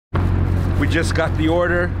We just got the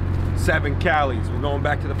order, 7 Calis. We're going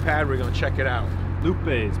back to the pad, we're gonna check it out.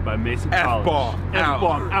 Lupe's by Mesa College. F-bomb out.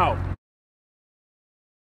 F-bomb out.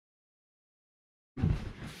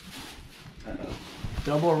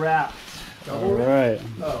 Double wrapped. All right.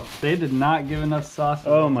 Oh. They did not give enough sauce.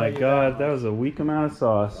 Oh my god, that was a weak amount of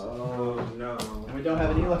sauce. Oh no. We don't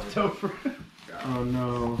have any left over. Oh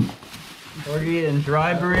no. We're eating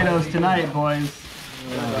dry burritos tonight, boys.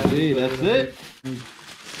 Gee, that's it. It's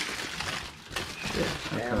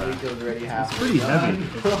Pretty heavy.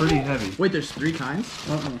 It's pretty heavy. Wait, there's 3 kinds?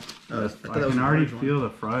 I can already feel the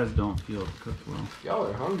fries don't feel cooked well. Y'all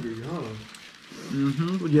are hungry, huh?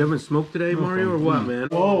 Mm-hmm. You haven't smoked today, Mario, or what, man?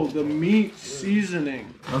 Whoa, the meat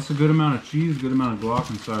seasoning. That's a good amount of cheese, good amount of guac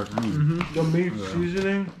and sour cream. The meat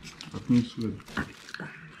seasoning. That meat's good.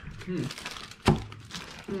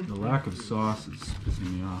 The lack of sauce is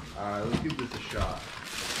pissing me off. Alright, let's give this a shot.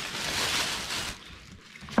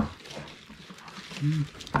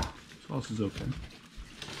 Sauce is okay.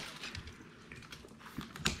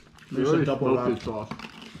 There's a double wrapped sauce.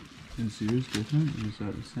 Is yours different or is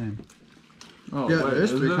that the same? Oh, Yeah, wait,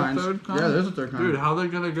 there's is 3 there a kinds. third kind? Yeah, there's a 3rd kind. Dude, how they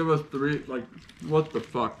gonna give us 3? Like, what the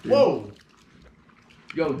fuck, dude? Whoa!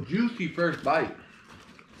 Yo, juicy first bite.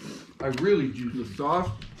 Like really juicy. The sauce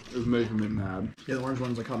is making me mad. Yeah, the orange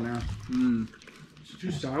one's like habanero. Mmm. It's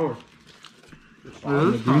too sour. The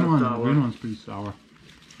green one's pretty sour.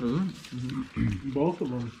 Both of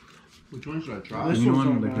them. Which one should I try? This The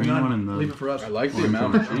one's green not one and the... Leave it for us. I like the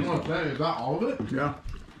amount of cheese. Is that all of it? Yeah.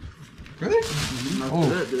 Really?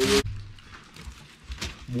 That's it,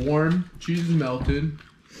 dude. Warm, cheese is melted.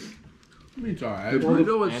 I mean, it's alright. The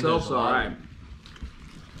burrito itself's alright.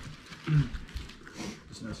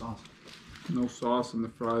 There's no sauce. No sauce and the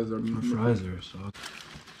fries are... The fries are sauce.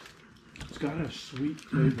 It's got a sweet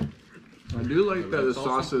flavor. I do like that the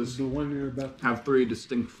sauces The one you're about to... have 3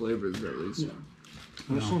 distinct flavors at least.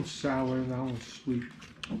 This one's sour and that one's sweet.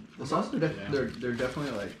 The sauces they're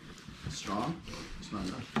definitely like strong. It's not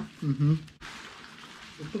enough. Mm-hmm.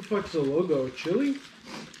 What the fuck's the logo? Chili?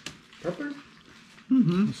 Pepper?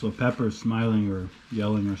 Mm-hmm. So Pepper's smiling or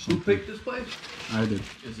yelling or Who something. picked this place? I did.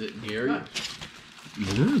 Is it Gary?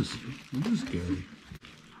 It is. It is scary.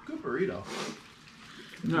 Good burrito.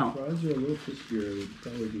 No. Fries are a little crispier. It would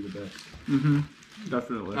probably be the best. Mm-hmm.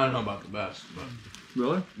 Definitely. I don't know about the best, but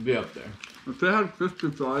Really? be up there. If they had crispy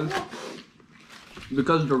fries,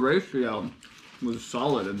 because the ratio was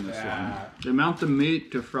solid in this one. The amount of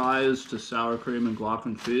meat to fries to sour cream and guac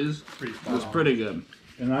and cheese was pretty good.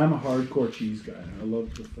 And I'm a hardcore cheese guy. I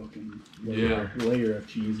love the fucking layer of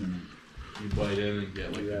cheese in it. You bite in and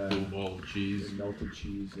get like Yeah. a full bowl of cheese. The melted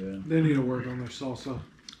cheese, yeah. They need to work on their salsa.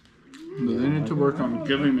 But they need to work on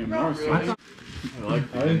giving me more sauce. I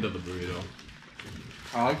like the end of the burrito.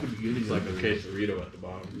 I like the beginning. It's like a quesarito at the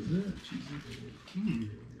bottom. Is it? Cheesy?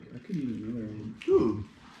 I could eat another one. Dude,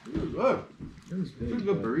 this is good. That was big. This is a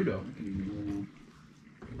good but burrito. I could eat another one.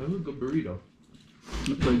 This is a good burrito.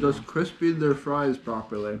 If they just crispy their fries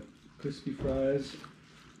properly. Crispy fries,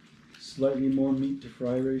 slightly more meat to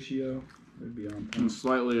fry ratio. That'd be on And point.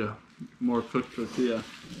 slightly more cooked tortilla.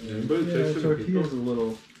 Yeah, Anybody taste the tortilla's pico? a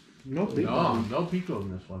little No big No pico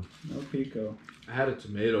in this one. no pico. I had a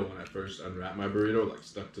tomato when I first unwrapped my burrito, like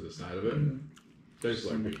stuck to the side of it. Tastes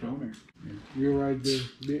On like the pico. counter. You're right,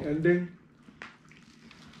 the ending.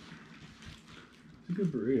 It's a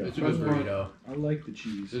good burrito. It's a good burrito. I like the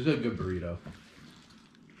cheese. This is a good burrito.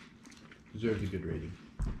 Deserves a good rating.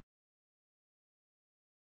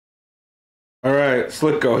 All right,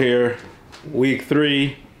 Slicko here. Week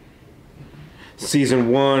 3, Season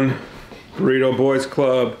 1, Burrito Boys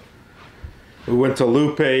Club. We went to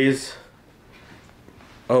Lupe's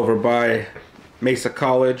over by Mesa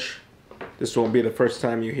College. This won't be the first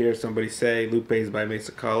time you hear somebody say Lupe's by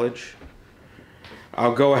Mesa College.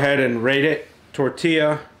 I'll go ahead and rate it.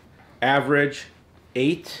 Tortilla, average,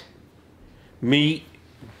 8. Meat,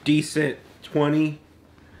 decent, 20.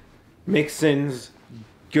 Mixins,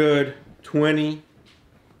 good, 20.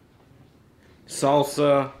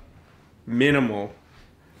 Salsa, minimal,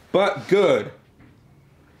 but good.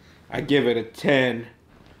 I give it a 10.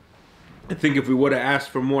 I think if we would have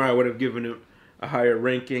asked for more, I would have given it a higher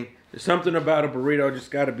ranking. There's something about a burrito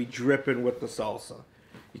just got to be dripping with the salsa.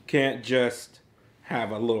 You can't just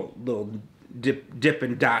have a little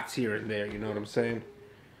dipping dots here and there. You know what I'm saying?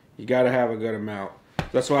 You got to have a good amount.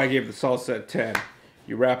 That's why I gave the salsa a 10.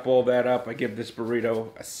 You wrap all that up, I give this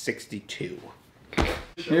burrito a 62.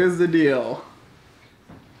 Here's the deal.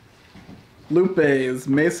 Lupe's,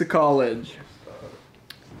 Mesa College.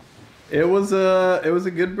 It was a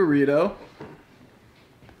good burrito.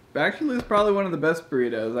 actually is probably one of the best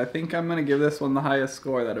burritos. I think I'm gonna give this one the highest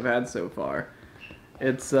score that I've had so far.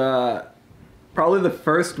 It's probably the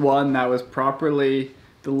first one that was properly,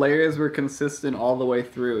 the layers were consistent all the way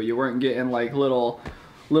through. You weren't getting like little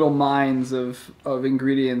mines of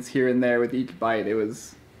ingredients here and there with each bite. It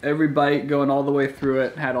was every bite going all the way through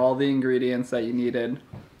it, had all the ingredients that you needed,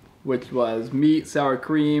 which was meat, sour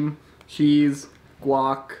cream, cheese,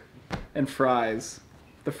 guac, and fries.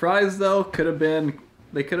 The fries though could have been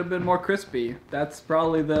more crispy. That's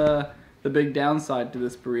probably the big downside to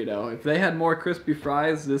this burrito. If they had more crispy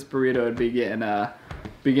fries, this burrito would be getting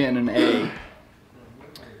an A.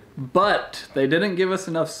 But they didn't give us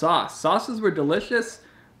enough sauce. Sauces were delicious,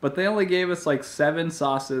 but they only gave us like 7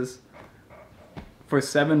 sauces for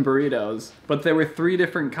 7 burritos. But there were 3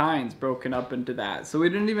 different kinds broken up into that. So we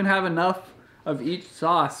didn't even have enough of each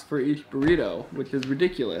sauce for each burrito, which is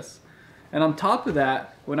ridiculous. And on top of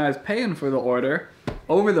that, when I was paying for the order,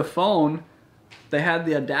 over the phone, they had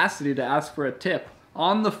the audacity to ask for a tip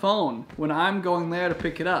on the phone when I'm going there to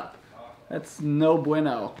pick it up. That's no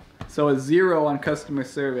bueno. So a 0 on customer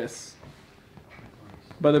service.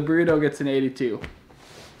 But the burrito gets an 82.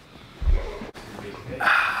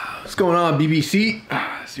 What's going on, BBC?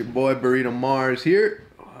 It's your boy Burrito Mars here.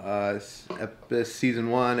 It's season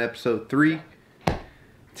 1, episode 3.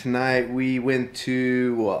 Tonight we went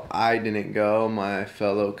to, well, I didn't go. My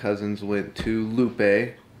fellow cousins went to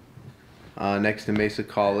Lupe, next to Mesa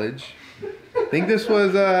College. I think this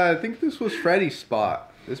was Freddy's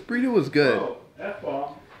spot. This burrito was good. Oh,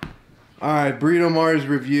 F-bomb. All right, Burrito Mars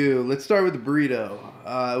review. Let's start with the burrito.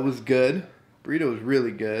 It was good. Burrito was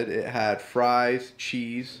really good. It had fries,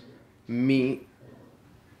 cheese, meat,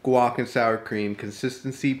 guac, and sour cream.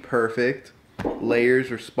 Consistency perfect.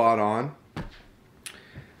 Layers were spot on.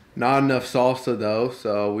 Not enough salsa though,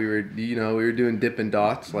 so we were doing Dippin'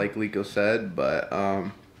 Dots like Lico said, but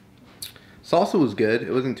salsa was good.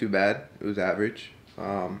 It wasn't too bad. It was average.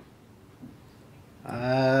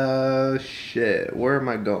 Shit, where am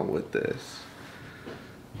I going with this?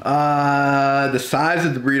 The size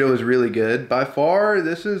of the burrito is really good. By far,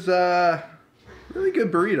 this is really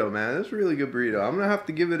good burrito, man. This is a really good burrito. I'm gonna have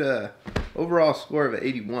to give it a overall score of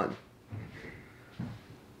 81.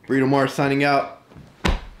 Burrito Mars signing out.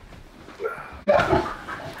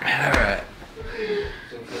 Alright.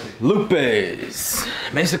 Lupe's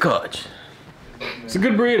Mesa College. It's a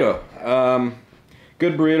good burrito.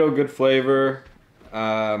 Good burrito, good flavor.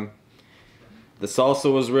 The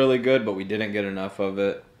salsa was really good, but we didn't get enough of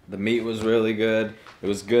it. The meat was really good. It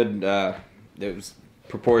was good. It was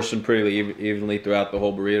proportioned pretty evenly throughout the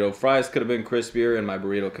whole burrito. Fries could have been crispier, and my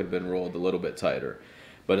burrito could have been rolled a little bit tighter.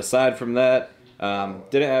 But aside from that,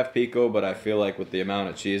 didn't have pico, but I feel like with the amount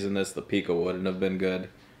of cheese in this, the pico wouldn't have been good.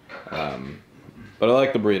 But I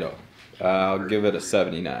like the burrito. I'll give it a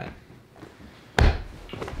 79.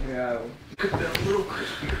 Yeah, could have been a little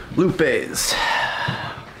crispier. Lupe's.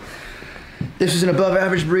 This is an above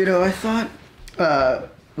average burrito, I thought.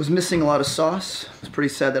 Was missing a lot of sauce. It was pretty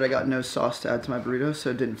sad that I got no sauce to add to my burrito, so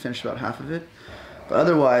it didn't finish about half of it. But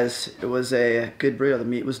otherwise, it was a good burrito. The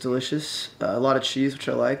meat was delicious. A lot of cheese, which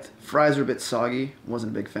I liked. Fries were a bit soggy.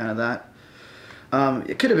 Wasn't a big fan of that.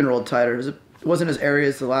 It could have been rolled tighter. It wasn't as airy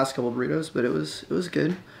as the last couple burritos, but it was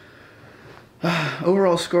good.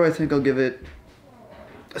 Overall score, I think I'll give it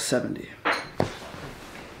a 70.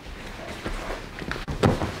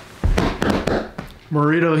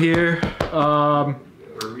 Burrito here.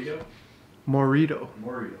 Burrito? Morito.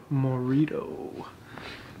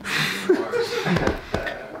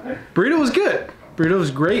 Burrito was good. Burrito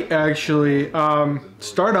was great, actually.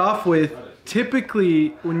 Start off with, typically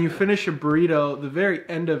when you finish a burrito, the very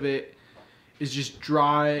end of it is just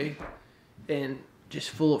dry and just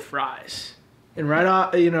full of fries. And right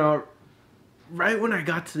when I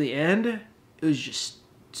got to the end, it was just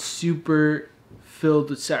super filled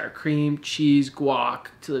with sour cream, cheese, guac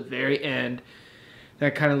to the very end.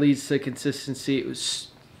 That kind of leads to consistency. It was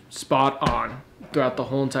spot on throughout the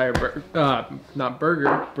whole entire burrito.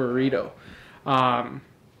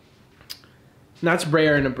 That's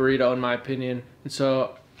rare in a burrito, in my opinion. And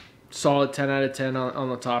so, solid 10 out of 10 on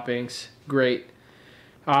the toppings. Great.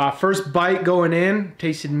 First bite going in,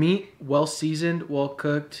 tasted meat, well seasoned, well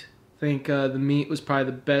cooked. I think the meat was probably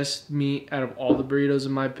the best meat out of all the burritos,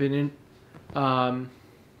 in my opinion.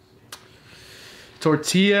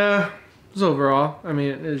 Tortilla was overall, I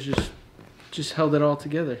mean, it was just held it all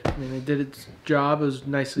together. I mean, it did its job. It was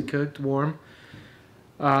nicely cooked, warm.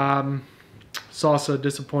 Salsa,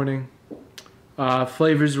 disappointing.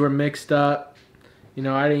 Flavors were mixed up. You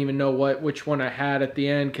know, I didn't even know which one I had at the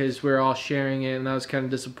end because we were all sharing it, and that was kind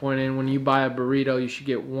of disappointing. When you buy a burrito, you should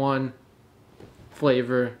get one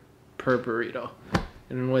flavor per burrito.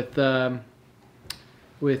 And with the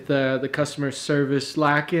customer service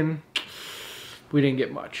lacking, we didn't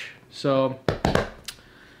get much. So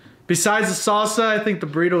besides the salsa, I think the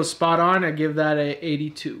burrito is spot on. I give that a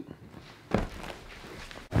 82.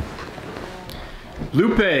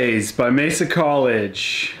 Lupe's by Mesa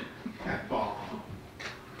College.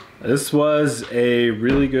 This was a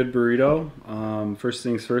really good burrito. First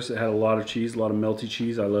things first, it had a lot of cheese, a lot of melty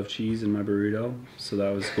cheese. I love cheese in my burrito, so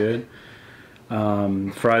that was good.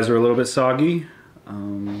 Fries were a little bit soggy.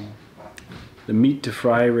 The meat to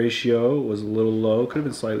fry ratio was a little low. Could have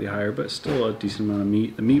been slightly higher, but still a decent amount of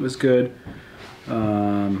meat. The meat was good.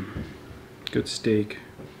 Good steak.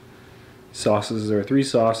 Sauces, there were 3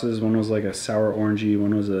 sauces. One was like a sour orangey,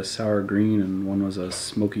 one was a sour green, and one was a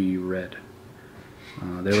smoky red.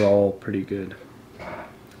 They were all pretty good.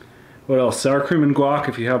 What else? Sour cream and guac,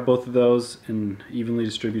 if you have both of those and evenly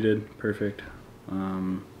distributed, perfect.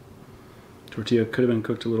 Tortilla could have been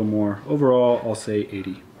cooked a little more. Overall, I'll say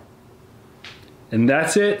 80. And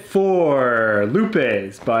that's it for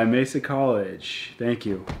Lupe's by Mesa College. Thank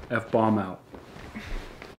you. F-bomb out.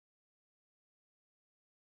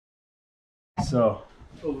 So,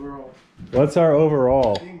 Overall. what's our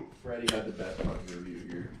overall? I think Freddie had the best fucking review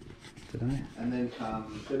here. Did I? And then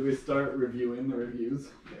Did we start reviewing the reviews?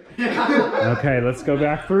 Okay, let's go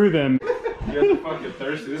back through them. You guys are fucking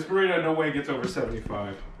thirsty. This burrito no way gets over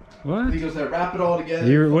 75. What? he goes, wrap it all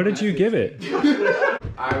together. What did you give it?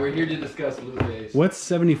 Alright, we're here to discuss Lupe's. What's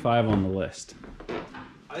 75 on the list?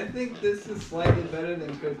 I think this is slightly better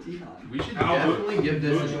than Cotijan. We should Albert. definitely give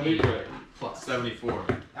this an 80 plus. 74.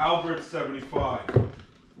 Albert's 75.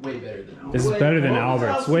 Way better than This is better than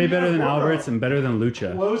Albert's. Way better than Albert's and better than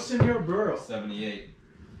Lucha. Low Senor Burro. 78.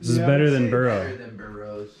 This is better than Better Burro. than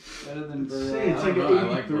Burrows. Better than Burro. It's like I an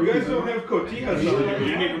like 83. You guys don't have cotijas on there. You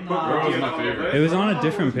didn't even put Nah. Burro's cotijas my on the favorite. list. It was on a Burro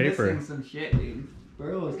different was paper. missing some shit, dude.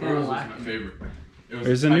 Burro was kind Burro's of was my lacking. favorite. It was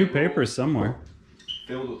There's a new tight roll paper somewhere.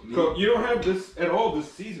 filled with meat. You don't have this at all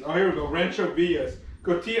this season. Oh, here we go. Rancho Villas.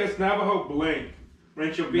 Cotillas Navajo Blank.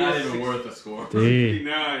 Rancho Villas. Not even worth a score. D.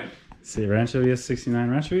 69. See, Rancho Villas 69.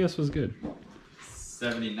 Rancho Villas was good.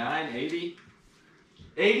 79, 80.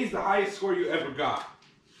 80 is the highest score you ever got.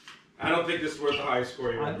 I don't think this is worth the highest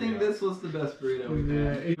score you ever I think got. this was the best burrito we've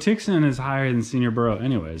had. Cotixon is higher than Senior Burro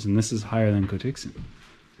anyways, and this is higher than Cotixon.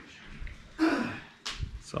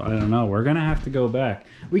 So I don't know. We're going to have to go back.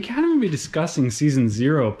 We can't even be discussing Season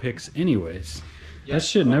 0 picks anyways. That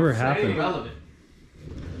shit never happened. Irrelevant.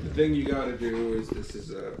 The thing you gotta do is this is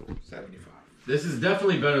 75. This is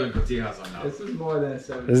definitely better than Cotijas on This that. is more than a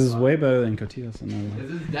 7. This is way better than Cotillas. This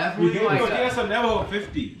is We definitely gave like Cotillas that. on Navajo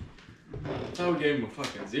 50. I would give him a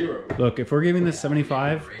fucking 0. Look, if we're giving this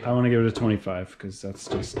 75, I want to give it a 25 because that's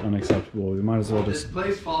just unacceptable. We might as well This just.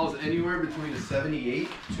 place falls anywhere between a 78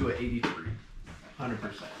 to an 83. 100%.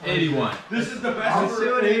 81. This is the best I'll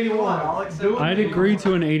do an 81. I'll accept I'd agree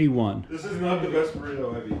to an 81. This is not the best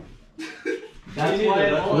burrito I've eaten. That's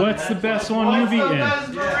why What's the best one you've eaten?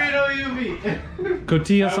 burrito you've eaten?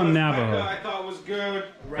 Cotillas on I Navajo. thought was good.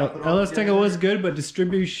 El Azteca was good, but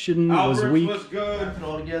distribution was Albert's weak. was good. Put it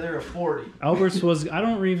all together, a 40. Albert's was. I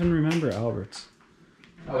don't even remember Albert's.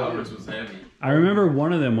 Albert's was heavy. I remember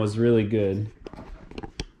one of them was really good.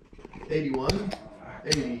 81?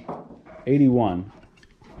 80. 81.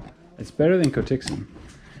 It's better than Cotixon.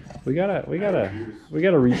 We gotta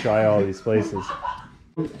retry all these places.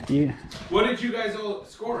 Yeah, What did you guys all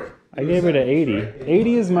score it? I gave it an 80.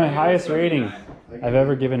 80 is my highest rating I've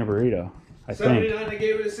ever given a burrito. I think. 79, I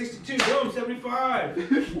gave it a 62. Boom, 75.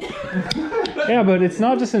 Yeah, but it's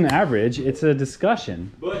not just an average. It's a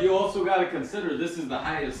discussion. But you also got to consider this is the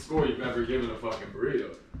highest score you've ever given a fucking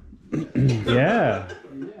burrito. Yeah.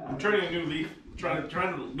 I'm turning a new leaf. Trying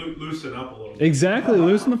to loosen up a little bit. Exactly.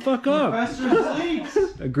 Loosen the fuck up. Professor Sleeps.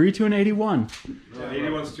 Agree to an 81. Yeah,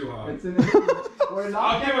 81's too high.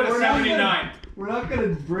 I'll give it a 79. We're not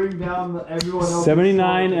gonna bring down everyone else.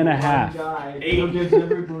 79 and a half. Guy who gives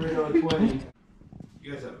every burrito a 20.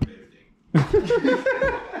 You guys have a better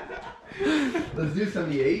day. Let's do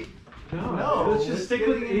 78. No, let's just stick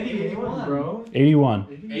with 81, bro. 81.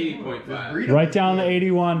 80.5. Write down the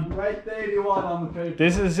 81. Write the 81 on the paper.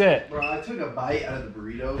 This is it. Bro, I took a bite out of the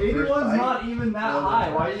burrito. 81's not even that high.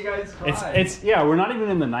 Why are you guys crying? It's yeah, we're not even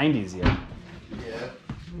in the 90s yet. Yeah.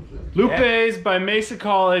 Lupe's by Mesa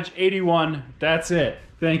College, 81. That's it.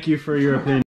 Thank you for your opinion.